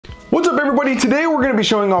What's up everybody? Today we're going to be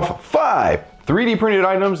showing off 5 3D printed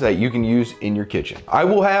items that you can use in your kitchen. I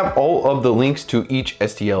will have all of the links to each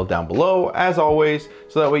STL down below as always,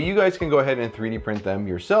 so that way you guys can go ahead and 3D print them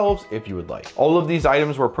yourselves if you would like. All of these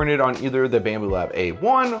items were printed on either the Bambu Lab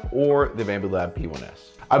A1 or the Bambu Lab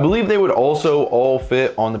P1S. I believe they would also all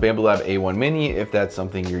fit on the Bambu Lab A1 Mini if that's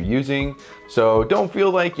something you're using. So don't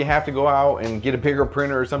feel like you have to go out and get a bigger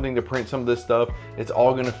printer or something to print some of this stuff. It's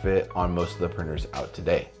all gonna fit on most of the printers out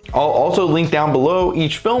today. I'll also link down below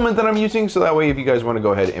each filament that I'm using, so that way if you guys wanna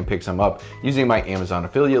go ahead and pick some up using my Amazon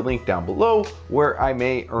affiliate link down below where I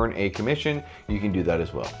may earn a commission, you can do that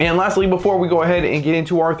as well. And lastly, before we go ahead and get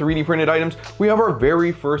into our 3D printed items, we have our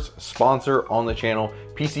very first sponsor on the channel,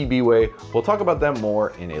 PCBWay. We'll talk about them more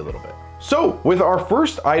in a little bit. So with our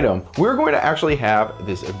first item, we're going to actually have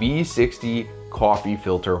this V60 coffee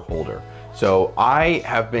filter holder. So I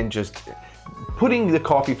have been just putting the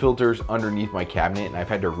coffee filters underneath my cabinet, and I've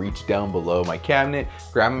had to reach down below my cabinet,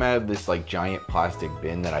 grab them out of this like giant plastic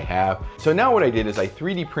bin that I have. So now what I did is I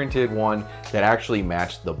 3D printed one that actually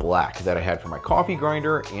matched the black that I had for my coffee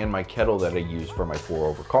grinder and my kettle that I use for my pour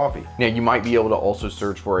over coffee. Now you might be able to also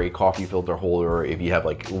search for a coffee filter holder if you have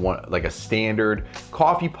like a standard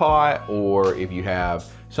coffee pot, or if you have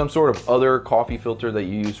some sort of other coffee filter that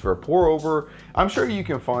you use for a pour over. I'm sure you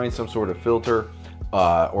can find some sort of filter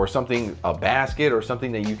or something, a basket or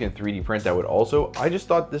something that you can 3D print that would also. I just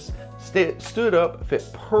thought this stood up, fit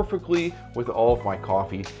perfectly with all of my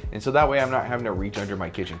coffee, and so that way I'm not having to reach under my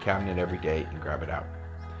kitchen cabinet every day and grab it out.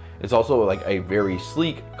 It's also like a very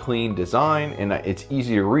sleek, clean design, and it's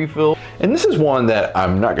easy to refill. And this is one that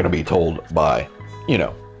I'm not gonna be told by,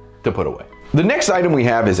 to put away. The next item we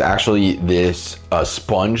have is actually this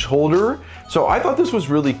sponge holder. So I thought this was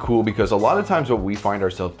really cool because a lot of times what we find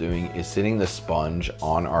ourselves doing is sitting the sponge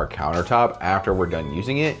on our countertop after we're done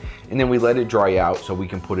using it, and then we let it dry out so we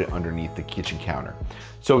can put it underneath the kitchen counter.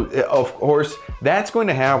 So of course, that's going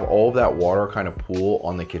to have all of that water kind of pool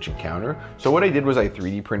on the kitchen counter. So what I did was I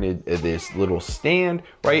 3D printed this little stand,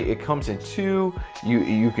 right? It comes in two,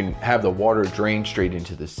 you can have the water drain straight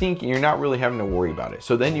into the sink and you're not really having to worry about it.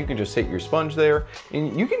 So then you can just set your sponge there,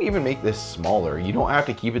 and you can even make this smaller. You don't have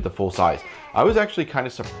to keep it the full size. I was actually kind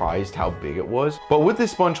of surprised how big it was, but with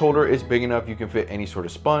this sponge holder, it's big enough you can fit any sort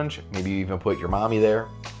of sponge. Maybe you even put your mommy there,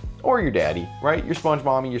 or your daddy, right? Your sponge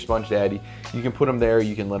mommy, your sponge daddy. You can put them there,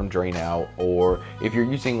 you can let them drain out. Or if you're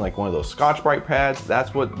using like one of those Scotch-Brite pads,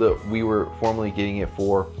 that's what we were formerly getting it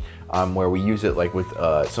for, where we use it like with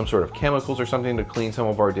some sort of chemicals or something to clean some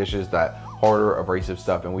of our dishes, that harder abrasive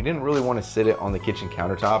stuff, and we didn't really want to sit it on the kitchen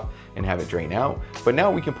countertop and have it drain out. But now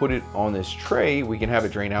we can put it on this tray, we can have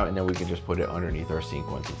it drain out, and then we can just put it underneath our sink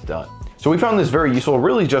once it's done. So we found this very useful,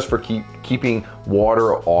 really just for keeping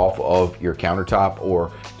water off of your countertop,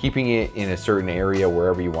 or keeping it in a certain area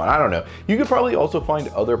wherever you want. I don't know. You could probably also find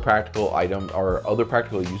other practical items or other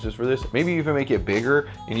practical uses for this. Maybe even make it bigger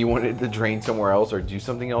and you want it to drain somewhere else or do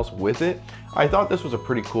something else with it. I thought this was a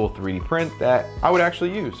pretty cool 3D print that I would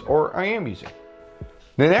actually use, or I am using.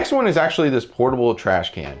 The next one is actually this portable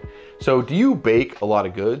trash can. So do you bake a lot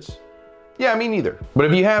of goods? Yeah, me neither. But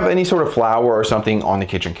if you have any sort of flour or something on the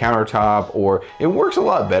kitchen countertop, or it works a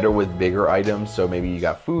lot better with bigger items, so maybe you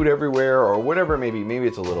got food everywhere or whatever, maybe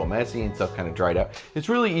it's a little messy and stuff kind of dried out. It's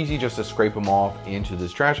really easy just to scrape them off into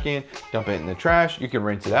this trash can, dump it in the trash, you can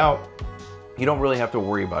rinse it out. You don't really have to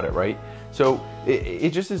worry about it, right? So it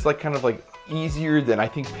just is like kind of like easier than I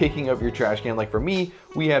think picking up your trash can. Like for me,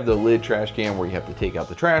 we have the lid trash can where you have to take out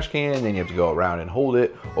the trash can, and then you have to go around and hold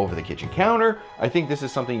it over the kitchen counter. I think this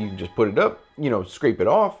is something you can just put it up, scrape it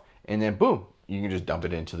off, and then boom, you can just dump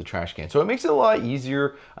it into the trash can. So it makes it a lot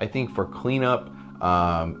easier, I think, for cleanup.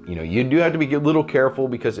 You do have to be a little careful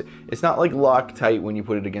because it's not like Loctite when you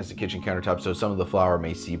put it against the kitchen countertop, so some of the flour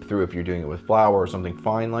may seep through if you're doing it with flour or something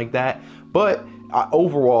fine like that. But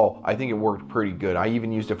overall, I think it worked pretty good. I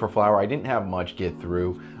even used it for flour. I didn't have much get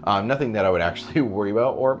through. Nothing that I would actually worry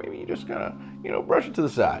about, or maybe you just kind of, brush it to the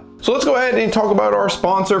side. So let's go ahead and talk about our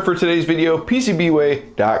sponsor for today's video,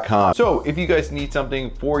 PCBWay.com. So if you guys need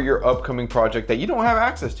something for your upcoming project that you don't have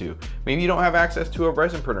access to, maybe you don't have access to a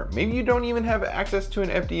resin printer, maybe you don't even have access to an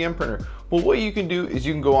FDM printer, well, what you can do is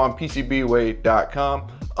you can go on PCBWay.com,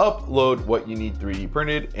 upload what you need 3D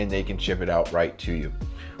printed, and they can ship it out right to you.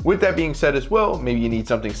 With that being said as well, maybe you need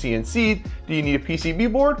something CNC'd. Do you need a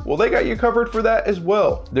PCB board? Well, they got you covered for that as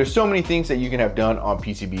well. There's so many things that you can have done on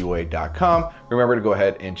PCBWay.com. Remember to go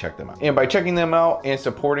ahead and check them out. And by checking them out and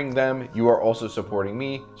supporting them, you are also supporting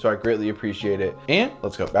me, so I greatly appreciate it. And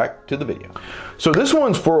let's go back to the video. So this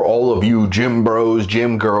one's for all of you gym bros,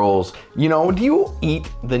 gym girls. Do you eat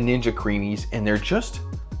the Ninja Creamies and they're just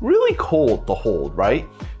really cold to hold, right?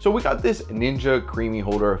 So we got this Ninja Creami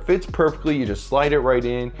holder. It fits perfectly. You just slide it right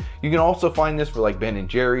in. You can also find this for like Ben &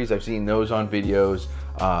 Jerry's. I've seen those on videos,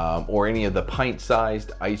 or any of the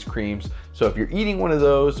pint-sized ice creams. So if you're eating one of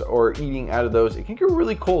those or eating out of those, it can get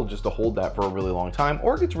really cold just to hold that for a really long time,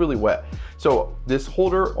 or it gets really wet. So this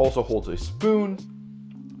holder also holds a spoon.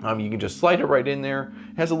 You can just slide it right in there.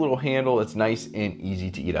 It has a little handle. It's nice and easy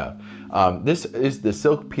to eat out. This is the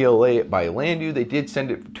Silk PLA by Landu. They did send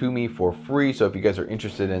it to me for free, so if you guys are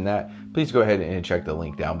interested in that, please go ahead and check the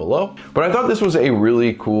link down below. But I thought this was a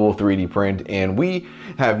really cool 3D print, and we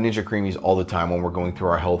have Ninja Creamis all the time when we're going through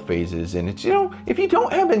our health phases, and it's, you know, if you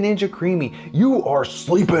don't have a Ninja Creami, you are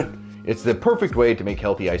sleeping. It's the perfect way to make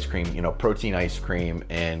healthy ice cream, you know, protein ice cream,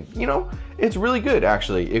 and you know, it's really good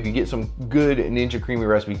actually. If you get some good Ninja Creami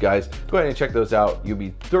recipes, guys, go ahead and check those out. You'll be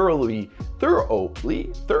thoroughly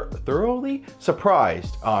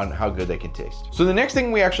surprised on how good they can taste. So the next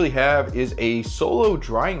thing we actually have is a solo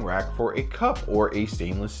drying rack for a cup or a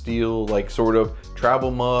stainless steel, like sort of travel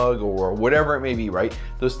mug or whatever it may be, right?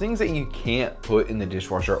 Those things that you can't put in the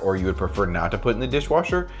dishwasher, or you would prefer not to put in the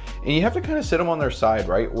dishwasher, and you have to kind of sit them on their side,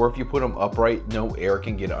 right? Or if you put them upright, no air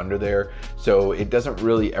can get under there, so it doesn't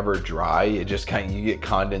really ever dry. It just kind of, you get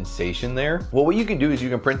condensation there. Well, what you can do is you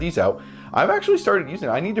can print these out. I've actually started using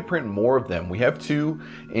it. I need to print more of them. We have 2,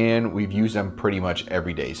 and we've used them pretty much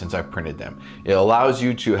every day since I've printed them. It allows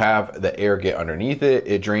you to have the air get underneath it.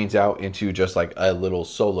 It drains out into just like a little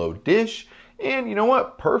solo dish. And you know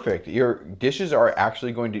what? Perfect. Your dishes are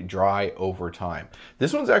actually going to dry over time.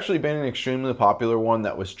 This one's actually been an extremely popular one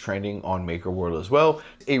that was trending on Maker World as well.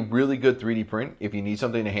 A really good 3D print. If you need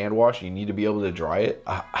something to hand wash, you need to be able to dry it.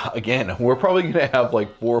 Again, we're probably going to have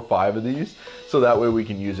like 4 or 5 of these, so that way we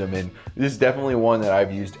can use them. And this is definitely one that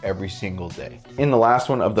I've used every single day. And the last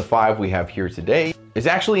one of the 5 we have here today is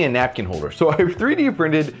actually a napkin holder. So I've 3D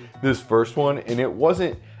printed this first one, and it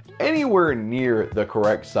wasn't anywhere near the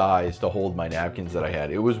correct size to hold my napkins that I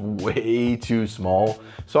had. It was way too small.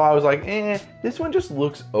 So I was like, this one just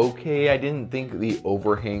looks okay. I didn't think the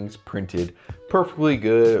overhangs printed perfectly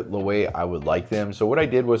good the way I would like them. So what I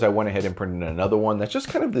did was I went ahead and printed another one that's just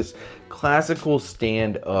kind of this classical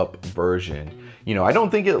stand-up version. You know, I don't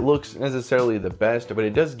think it looks necessarily the best, but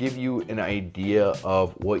it does give you an idea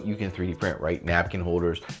of what you can 3D print, right? Napkin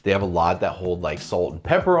holders, they have a lot that hold like salt and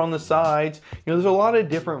pepper on the sides. You know, there's a lot of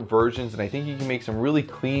different versions, and I think you can make some really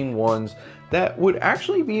clean ones that would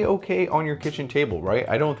actually be okay on your kitchen table, right?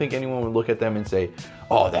 I don't think anyone would look at them and say,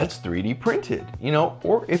 oh, that's 3D printed, you know?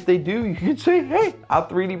 Or if they do, you can say, hey, I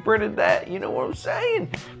 3D printed that, you know what I'm saying?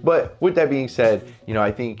 But with that being said, you know,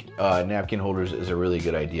 I think napkin holders is a really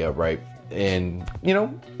good idea, right? And you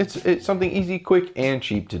know, it's something easy, quick, and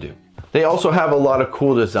cheap to do. They also have a lot of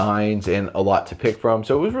cool designs and a lot to pick from,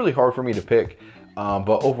 so it was really hard for me to pick.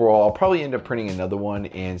 But overall, I'll probably end up printing another one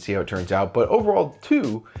and see how it turns out. But overall,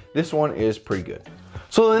 too, this one is pretty good.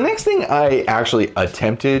 So the next thing I actually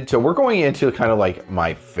attempted, so we're going into kind of like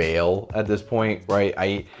my fail at this point, right?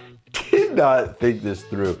 I did not think this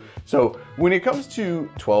through. So when it comes to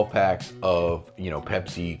 12 packs of, you know,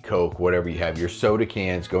 Pepsi, Coke, whatever you have, your soda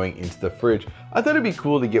cans going into the fridge, I thought it'd be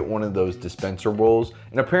cool to get one of those dispenser rolls.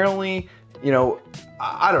 And apparently, you know,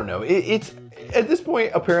 I don't know, it's at this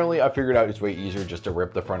point, apparently I figured out it's way easier just to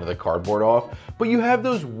rip the front of the cardboard off. But you have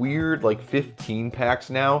those weird like 15 packs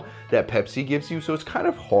now that Pepsi gives you, so it's kind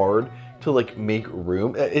of hard to like make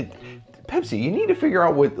room. Pepsi, you need to figure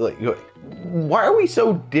out what, like, why are we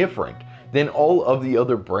so different than all of the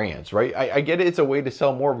other brands, right? I get it, it's a way to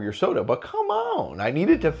sell more of your soda, but come on, I need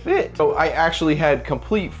it to fit. So I actually had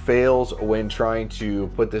complete fails when trying to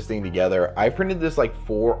put this thing together. I printed this like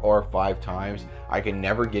 4 or 5 times. I can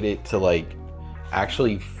never get it to like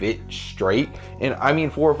actually fit straight. And I mean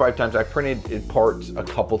 4 or 5 times. I printed parts a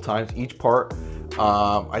couple times, each part.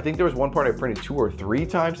 I think there was one part I printed 2 or 3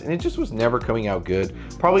 times, and it just was never coming out good.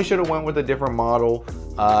 Probably should have went with a different model.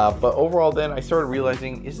 But overall then I started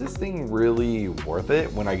realizing, is this thing really worth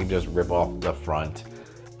it when I can just rip off the front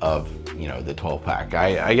of, you know, the 12 pack?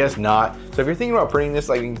 I guess not. So if you're thinking about printing this,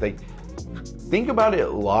 like think about it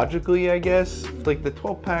logically, I guess. Like the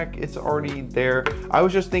 12 pack, it's already there. I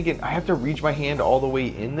was just thinking I have to reach my hand all the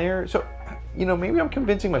way in there. So, you know, maybe I'm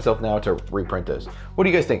convincing myself now to reprint this. What do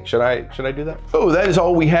you guys think? Should I do that? Oh, that is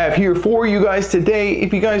all we have here for you guys today.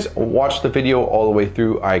 If you guys watched the video all the way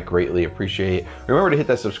through, I greatly appreciate it. Remember to hit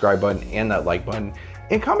that subscribe button and that like button,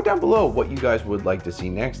 and comment down below what you guys would like to see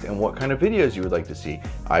next and what kind of videos you would like to see.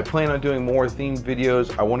 I plan on doing more themed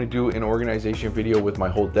videos. I want to do an organization video with my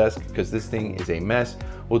whole desk because this thing is a mess.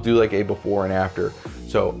 We'll do like a before and after.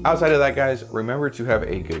 So outside of that, guys, remember to have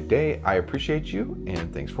a good day. I appreciate you,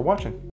 and thanks for watching.